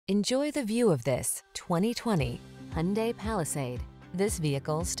Enjoy the view of this 2020 Hyundai Palisade. This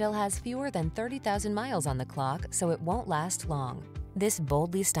vehicle still has fewer than 30,000 miles on the clock, so it won't last long. This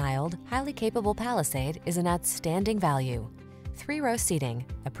boldly styled, highly capable Palisade is an outstanding value. 3-row seating,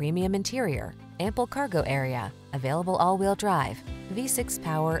 a premium interior, ample cargo area, available all-wheel drive, V6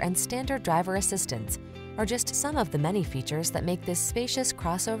 power, and standard driver assistance are just some of the many features that make this spacious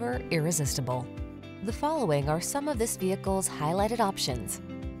crossover irresistible. The following are some of this vehicle's highlighted options: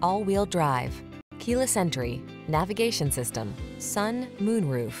 all-wheel drive, keyless entry, navigation system, sun,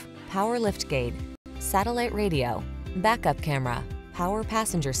 moonroof, power liftgate, satellite radio, backup camera, power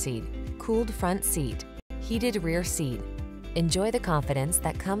passenger seat, cooled front seat, heated rear seat. Enjoy the confidence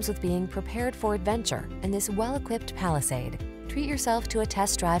that comes with being prepared for adventure in this well-equipped Palisade. Treat yourself to a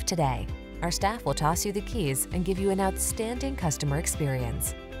test drive today. Our staff will toss you the keys and give you an outstanding customer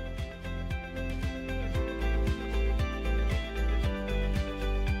experience.